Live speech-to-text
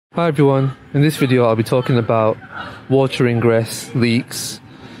Hi everyone, in this video I'll be talking about water ingress, leaks,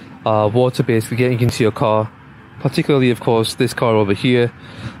 water basically getting into your car, particularly of course this car over here.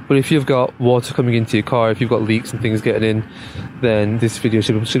 But if you've got water coming into your car, if you've got leaks and things getting in, then this video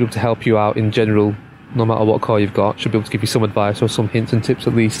should be able to help you out in general, no matter what car you've got. Should be able to give you some advice or some hints and tips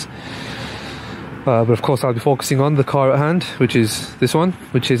at least. But of course I'll be focusing on the car at hand, which is this one,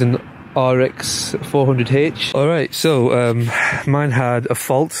 which is an RX 400H. Alright, so mine had a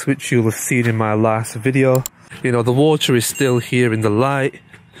fault, which you'll have seen in my last video. You know, the water is still here in the light.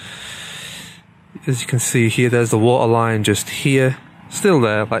 As you can see here, there's the water line just here. Still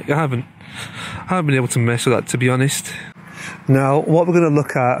there, like I haven't been able to mess with that, to be honest. Now, what we're going to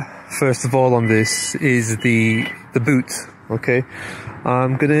look at first of all on this is the boot, okay?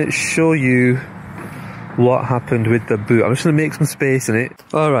 I'm going to show you what happened with the boot. I'm just going to make some space in it.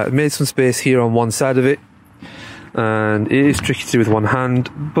 Alright, I've made some space here on one side of it, and it is tricky to do with one hand,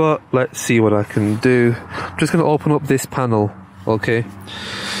 but let's see what I can do. I'm just going to open up this panel, okay?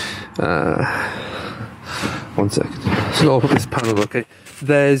 One second. Just going to open up this panel, okay?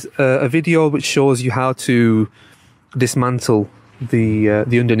 There's a video which shows you how to dismantle the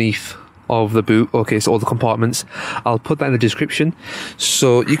underneath of the boot, okay, so all the compartments. I'll put that in the description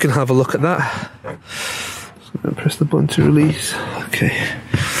so you can have a look at that. I'm going to press the button to release. Okay,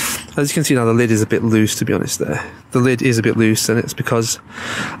 as you can see now, the lid is a bit loose, to be honest. There, the lid is a bit loose, and it's because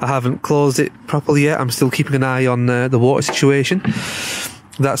I haven't closed it properly yet. I'm still keeping an eye on the water situation.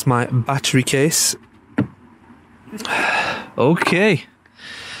 That's my battery case. Okay,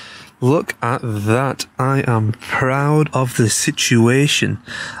 look at that. I am proud of the situation.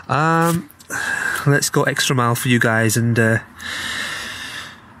 Let's go extra mile for you guys and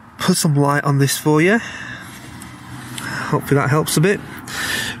put some light on this for you. Hopefully that helps a bit.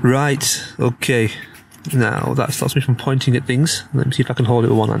 Right, okay. Now that stops me from pointing at things. Let me see if I can hold it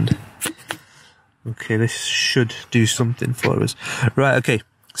with one hand. Okay, this should do something for us. Right, okay.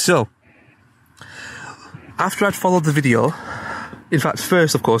 So, after I'd followed the video, in fact,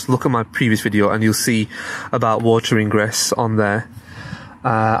 first, of course, look at my previous video and you'll see about water ingress on there,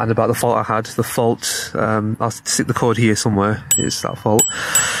 and about the fault I had. The fault, I'll stick the code here somewhere, it's that fault,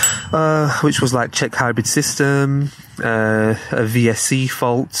 which was like check hybrid system, a VSC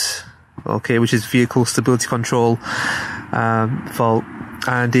fault, okay, which is vehicle stability control fault,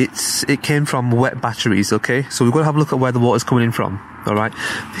 and it came from wet batteries, okay? So we've got to have a look at where the water's coming in from, alright?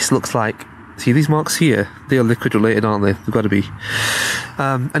 This looks like, see these marks here? They are liquid related, aren't they? They've got to be.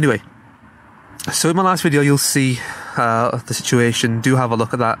 Anyway, so in my last video you'll see the situation. Do have a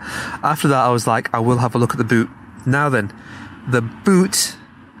look at that. After that I was like, I will have a look at the boot. Now then, the boot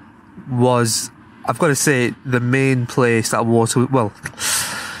was, I've got to say, the main place that water, well,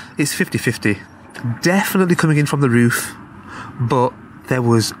 it's 50-50. Definitely coming in from the roof, but there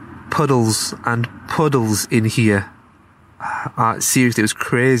was puddles and puddles in here. Seriously, it was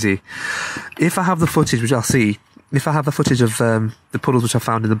crazy. If I have the footage, which I'll see, if I have the footage of the puddles which I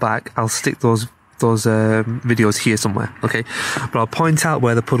found in the back, I'll stick those videos here somewhere, okay? But I'll point out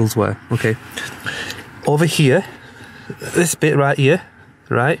where the puddles were, okay? Over here, this bit right here,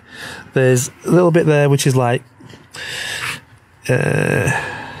 right? There's a little bit there which is like,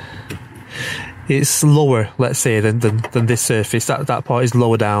 it's lower, let's say, than this surface. That part is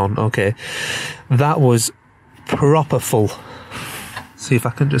lower down, okay? That was proper full. See if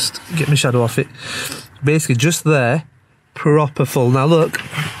I can just get my shadow off it. Basically just there, proper full. Now look,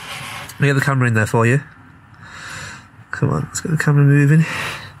 let me get the camera in there for you. Come on, let's get the camera moving.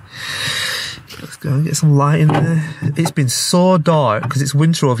 Let's go and get some light in there. It's been so dark, because it's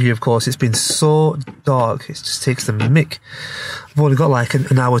winter over here, of course. It's been so dark, it just takes the mick. I've only got like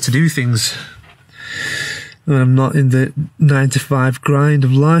an hour to do things, and I'm not in the 9 to 5 grind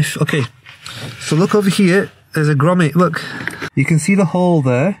of life. Okay, so look over here. There's a grommet, look. You can see the hole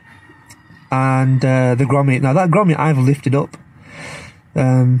there, and the grommet. Now that grommet I've lifted up.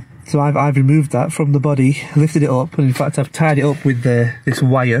 So I've removed that from the body, lifted it up, and in fact I've tied it up with this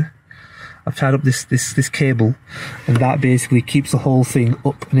wire. I've tied up this cable, and that basically keeps the whole thing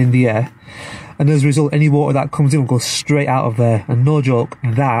up and in the air. And as a result, any water that comes in will go straight out of there. And no joke,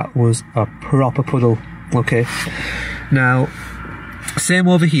 that was a proper puddle, okay? Now, same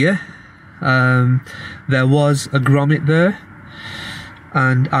over here. There was a grommet there,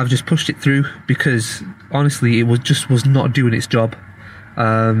 and I've just pushed it through because honestly it was not doing its job.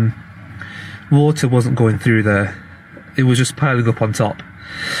 Water wasn't going through there, it was just piling up on top.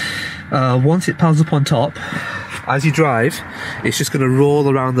 Once it piles up on top, as you drive, it's just going to roll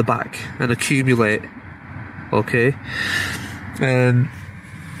around the back and accumulate, okay? And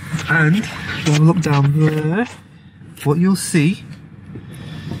when I look down there, what you'll see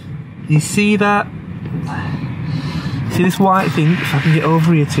You see that? See this white thing? If I can get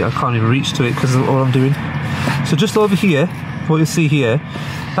over here to it, I can't even reach to it because of what I'm doing. So just over here, what you'll see here,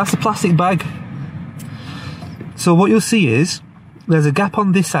 that's a plastic bag. So what you'll see is, there's a gap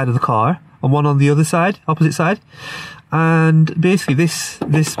on this side of the car, and one on the other side, opposite side. And basically this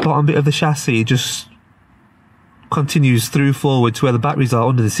bottom bit of the chassis just continues through forward to where the batteries are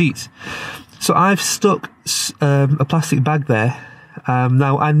under the seats. So I've stuck a plastic bag there.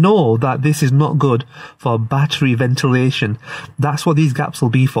 Now I know that this is not good for battery ventilation. That's what these gaps will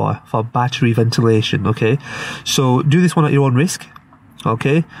be for battery ventilation, okay? So do this one at your own risk,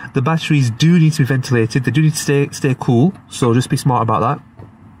 okay? The batteries do need to be ventilated, they do need to stay cool, so just be smart about that.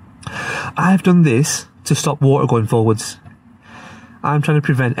 I've done this to stop water going forwards. I'm trying to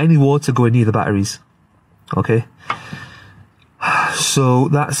prevent any water going near the batteries, okay? So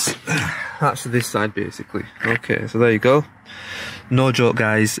that's this side basically. Okay, so there you go. No joke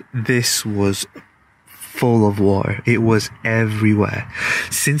guys, this was full of water. It was everywhere.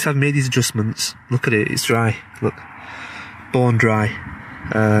 Since I've made these adjustments, look at it, it's dry. Look, bone dry.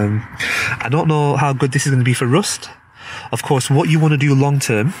 I don't know how good this is going to be for rust. Of course, what you want to do long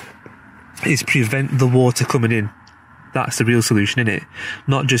term is prevent the water coming in. That's the real solution, innit?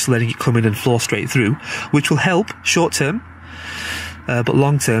 Not just letting it come in and flow straight through, which will help short term. But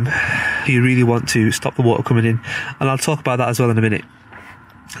long term, you really want to stop the water coming in. And I'll talk about that as well in a minute.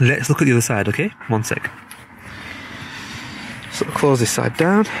 Let's look at the other side, okay? One sec. So close this side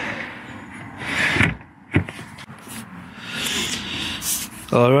down.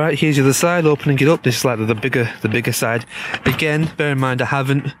 Alright, here's the other side, opening it up. This is like the bigger side. Again, bear in mind I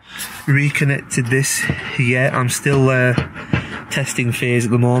haven't reconnected this yet. I'm still testing phase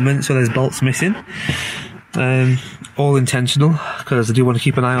at the moment, so there's bolts missing. All intentional, because I do want to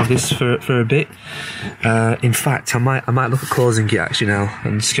keep an eye on this for a bit. In fact, I might look at closing it actually now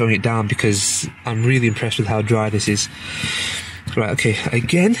and screwing it down, because I'm really impressed with how dry this is. Right, okay,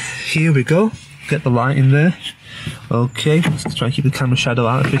 again, here we go. Get the light in there. Okay, let's try and keep the camera shadow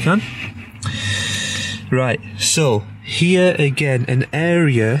out if we can. Right, so here again, an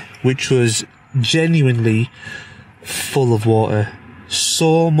area which was genuinely full of water.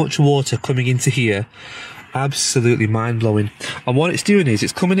 So much water coming into here. Absolutely mind-blowing. And what it's doing is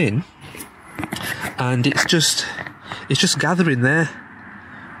it's coming in and it's just gathering there,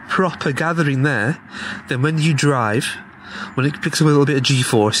 proper gathering there. Then when you drive, when it picks up a little bit of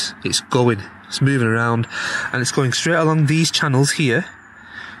G-force, it's moving around, and it's going straight along these channels here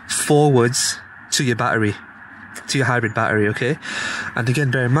forwards to your battery, to your hybrid battery, okay? And again,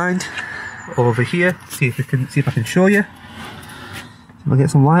 bear in mind, over here, see if I can show you. I'll get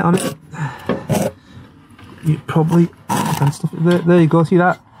some light on it. You probably can stuff it there. There you go, see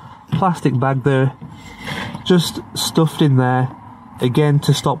that plastic bag there, just stuffed in there, again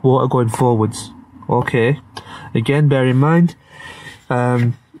to stop water going forwards. Okay, again bear in mind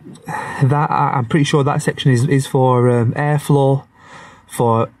that I'm pretty sure that section is for airflow,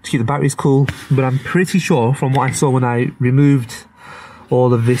 to keep the batteries cool. But I'm pretty sure from what I saw when I removed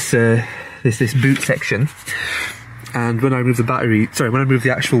all of this this boot section, and when I removed when I removed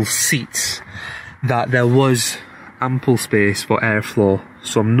the actual seats, that there was ample space for airflow.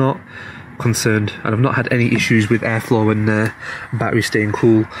 So I'm not concerned, and I've not had any issues with airflow and battery staying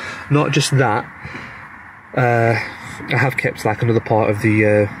cool. Not just that, I have kept like another part of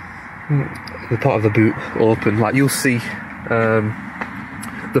the boot open. Like you'll see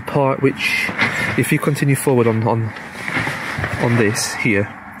the part which, if you continue forward on this here,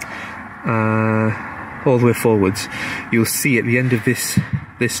 all the way forwards, you'll see at the end of this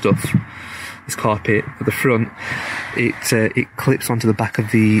stuff, this carpet at the front, it clips onto the back of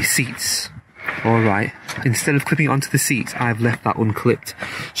the seats. Alright, instead of clipping it onto the seats, I've left that unclipped,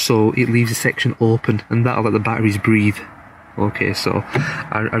 so it leaves a section open, and that'll let the batteries breathe. Okay, so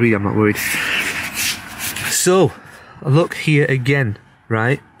I really am not worried. So look here again,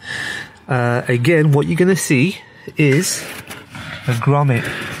 right? Again, what you're gonna see is a grommet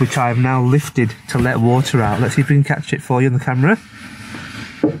which I've now lifted to let water out. Let's see if we can catch it for you on the camera.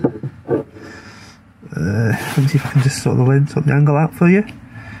 Let me see if I can just sort the angle out for you.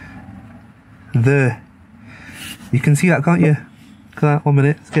 There. You can see that, can't you? Look at that, 1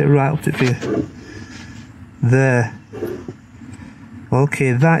 minute. Let's get it right up to it for you. There.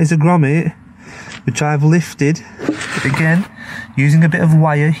 Okay, that is a grommet which I've lifted, again, using a bit of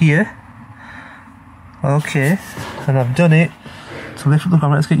wire here. Okay, and I've done it to lift up the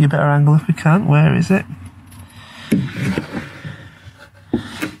grommet. Let's get you a better angle if we can. Where is it?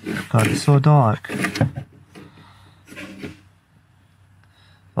 God, it's so dark.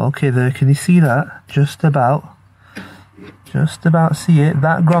 Okay, there, can you see that? Just about. Just about see it.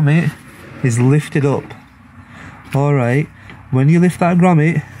 That grommet is lifted up. Alright, when you lift that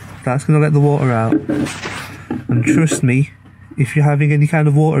grommet, that's going to let the water out. And trust me, if you're having any kind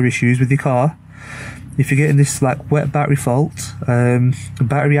of water issues with your car, if you're getting this like wet battery fault,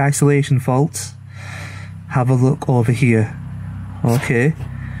 battery isolation fault, have a look over here. Okay,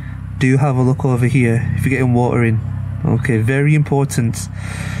 do have a look over here if you're getting water in. Okay, very important.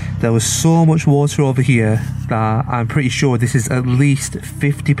 There was so much water over here that I'm pretty sure this is at least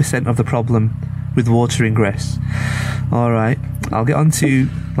 50% of the problem with water ingress. Alright, I'll get on to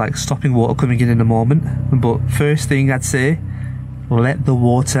like stopping water coming in a moment, but first thing I'd say, let the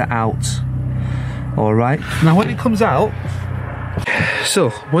water out. Alright, now when it comes out,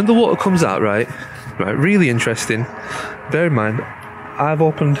 so when the water comes out, right, really interesting. Bear in mind, I've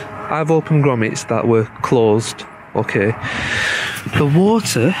opened grommets that were closed. Okay, the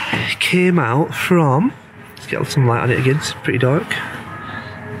water came out from, let's get some light on it again, it's pretty dark.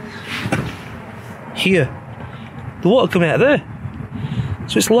 Here, the water coming out of there.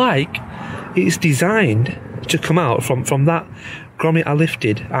 So it's like it's designed to come out from that grommet I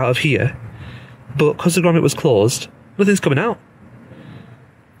lifted out of here, but because the grommet was closed, nothing's coming out.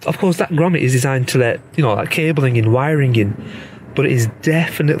 Of course, that grommet is designed to let, you know, like cabling in, wiring in, but it is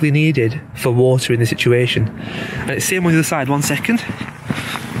definitely needed for water in this situation. And it's the same on the other side. 1 second.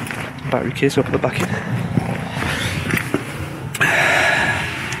 Battery case, I'll put it back in.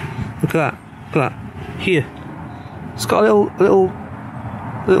 Look at that. Look at that. Here. It's got a little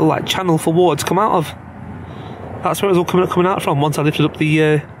like channel for water to come out of. That's where it was all coming out from once I lifted up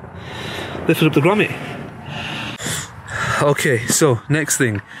the grommet. Okay, so next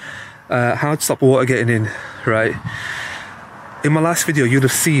thing, how to stop water getting in, right? In my last video, you'd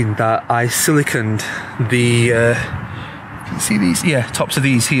have seen that I siliconed the, see these? Yeah, tops of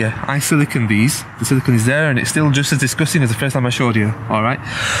these here. I siliconed these. The silicone is there and it's still just as disgusting as the first time I showed you, alright?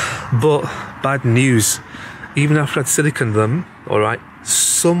 But, bad news. Even after I'd siliconed them, alright,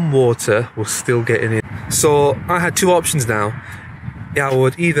 some water was still getting in. So, I had two options now.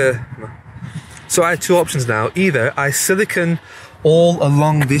 So I had two options now. Either I silicone all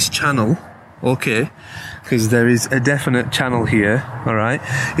along this channel, okay, because there is a definite channel here, alright.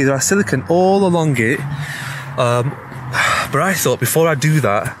 Either I silicone all along it, but I thought before I do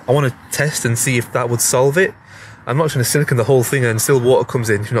that, I want to test and see if that would solve it. I'm not trying to silicone the whole thing and still water comes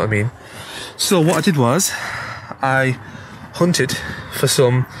in, if you know what I mean. So what I did was, I hunted for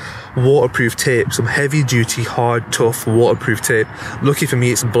some waterproof tape, some heavy duty, hard, tough waterproof tape. Lucky for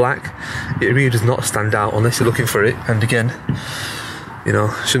me it's black. It really does not stand out unless you're looking for it, and again, you know,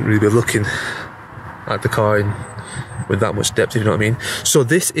 shouldn't really be looking at the car with that much depth, if you know what I mean. So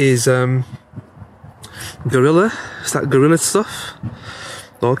this is Gorilla, it's that Gorilla stuff,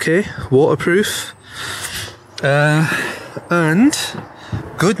 okay, waterproof, and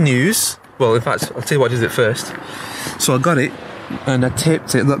good news, well in fact I'll tell you what I did it first. So I got it and I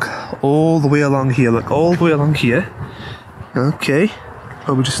taped it, look, all the way along here, look, all the way along here, okay,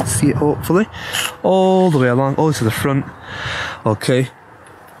 probably just see it hopefully, all the way along, all to the front, okay.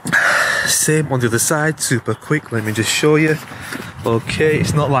 Same on the other side, super quick, let me just show you. Okay,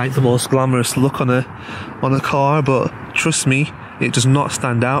 it's not like the most glamorous look on a car, but trust me, it does not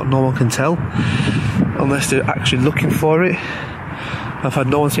stand out, no one can tell, unless they're actually looking for it. I've had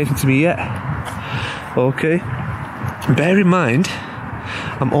no one say anything to me yet. Okay, bear in mind,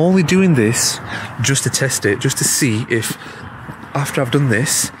 I'm only doing this just to test it, just to see if, after I've done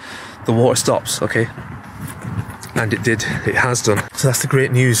this, the water stops, okay? And it did, it has done. So that's the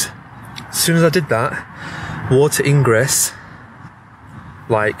great news. As soon as I did that, water ingress,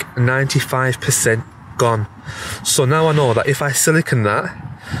 like 95% gone. So now I know that if I silicone that,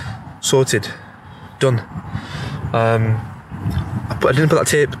 sorted, done. I didn't put that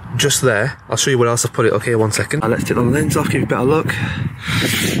tape just there. I'll show you where else I've put it. Okay, 1 second. Let's take the lens off, give you a better look.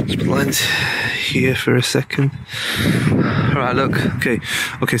 Let's put the lens here for a second. Alright, look.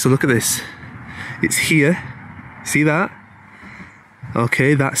 Okay, so look at this. It's here. See that?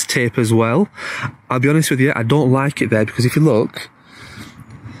 Okay, that's tape as well. I'll be honest with you, I don't like it there because if you look,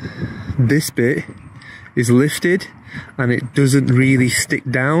 this bit is lifted and it doesn't really stick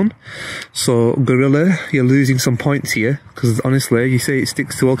down. So Gorilla, you're losing some points here because honestly, you say it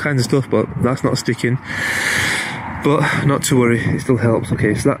sticks to all kinds of stuff, but that's not sticking. But not to worry, it still helps.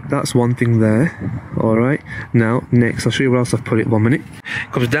 Okay, so that's one thing there. Alright, now next I'll show you where else I've put it. 1 minute.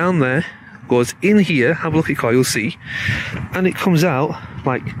 Comes down there, goes in here, have a look at your car, you'll see, and it comes out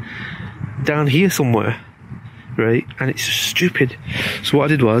like down here somewhere, right? And it's stupid. So what I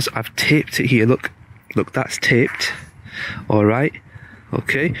did was I've taped it here. Look, that's taped. All right,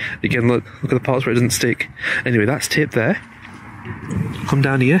 okay. Again, look at the parts where it doesn't stick. Anyway, that's taped there. come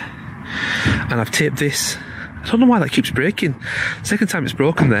down here, and I've taped this. I don't know why that keeps breaking. Second time it's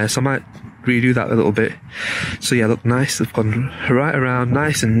broken there, so I might redo that a little bit. So yeah, look, nice. I've gone right around,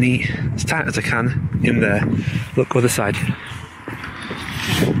 nice and neat, as tight as I can in there. Look, other side.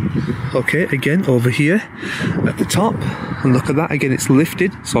 Okay, again over here at the top, and look at that again, it's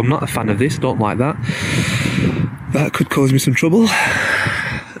lifted, so I'm not a fan of this, don't like that. That could cause me some trouble.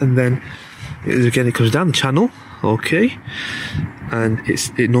 And then again it comes down the channel, okay, and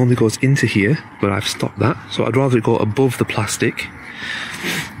it normally goes into here, but I've stopped that, so I'd rather it go above the plastic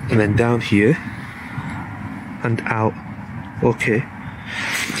and then down here and out. Okay,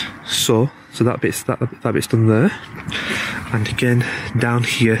 so that bit's done there. And again down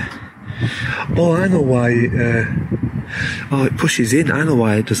here. Oh, I know why. Oh, it pushes in. I know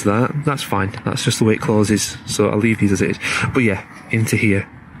why it does that. That's fine. That's just the way it closes. So I'll leave these as it is. But yeah, into here.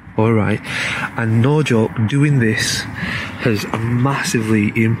 Alright. And no joke, doing this has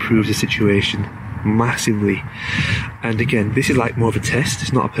massively improved the situation. Massively. And again, this is like more of a test.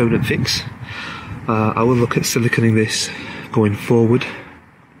 It's not a permanent fix. I will look at siliconing this going forward.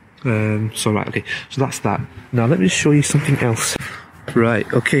 So right, okay, so that's that. Now let me just show you something else.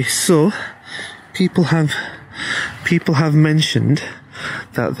 Right, okay, so people have mentioned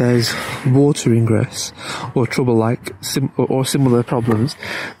that there's water ingress or trouble like or similar problems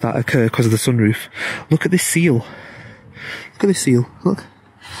that occur because of the sunroof. Look at this seal. Look at this seal.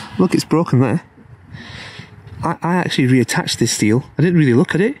 Look, it's broken there. I actually reattached this seal. I didn't really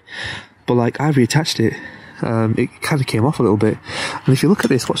look at it, but like I reattached it. It kind of came off a little bit. And if you look at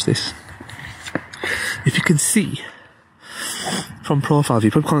this, watch this. If you can see from profile view,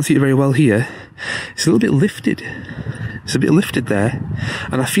 you probably can't see it very well here. It's a little bit lifted. It's a bit lifted there.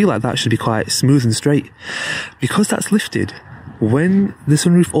 And I feel like that should be quite smooth and straight. Because that's lifted, when the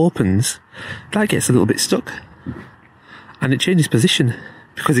sunroof opens, that gets a little bit stuck. And it changes position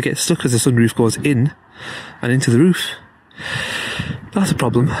because it gets stuck as the sunroof goes in and into the roof. That's a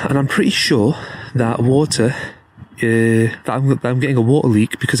problem, and I'm pretty sure that water, that I'm getting a water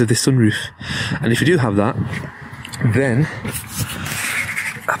leak because of this sunroof. And if you do have that, then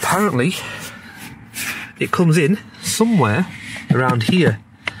apparently it comes in somewhere around here.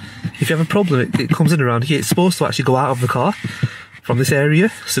 If you have a problem, it comes in around here. It's supposed to actually go out of the car from this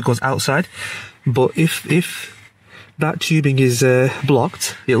area, so it goes outside. But if that tubing is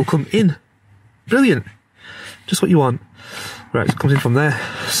blocked, it'll come in. Brilliant. Just what you want. Right, it comes in from there,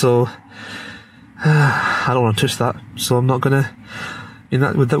 so I don't want to touch that, so I'm not gonna.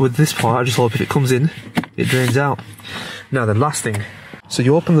 With this part, I just hope if it comes in, it drains out. Now then, last thing. So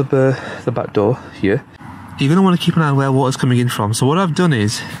you open the back door here. You're gonna want to keep an eye on where water's coming in from. So what I've done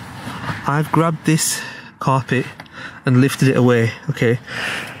is, I've grabbed this carpet and lifted it away. Okay.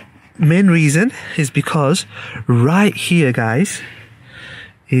 Main reason is because right here, guys,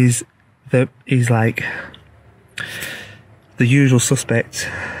 is like the usual suspect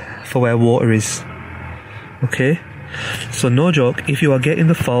for where water is. Okay, so no joke, if you are getting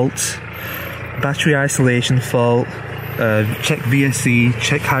the fault, battery isolation fault, check VSC,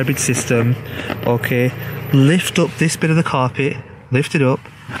 check hybrid system, okay, lift up this bit of the carpet, lift it up,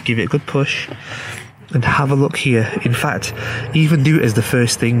 give it a good push, and have a look here. In fact, even do it as the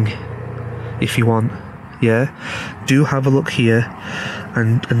first thing if you want. Yeah, do have a look here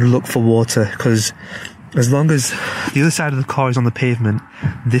and look for water, because as long as the other side of the car is on the pavement,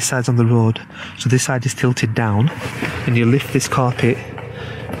 this side's on the road, so this side is tilted down, and you lift this carpet,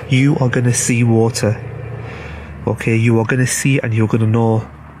 you are going to see water. Okay, you are going to see it and you're going to know.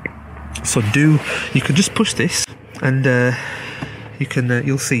 So you can just push this and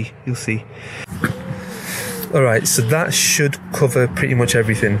you'll see. Alright, so that should cover pretty much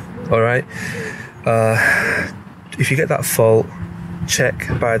everything. Alright, if you get that fault, check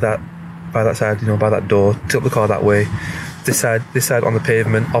by that side, by that door, tilt the car that way, this side on the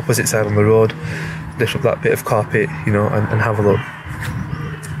pavement, opposite side on the road, lift up that bit of carpet, and have a look.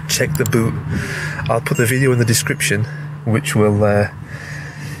 Check the boot. I'll put the video in the description which will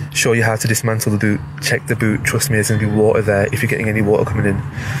show you how to dismantle the boot. Check the boot, trust me, there's going to be water there if you're getting any water coming in.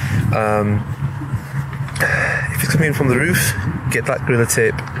 If it's coming in from the roof, get that Gorilla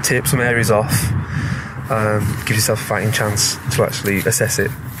tape some areas off, give yourself a fighting chance to actually assess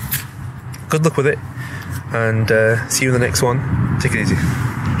it. Good luck with it, and see you in the next one. Take it easy.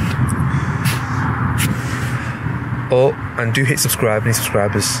 Oh, and do hit subscribe, need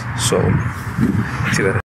subscribers, so see you later.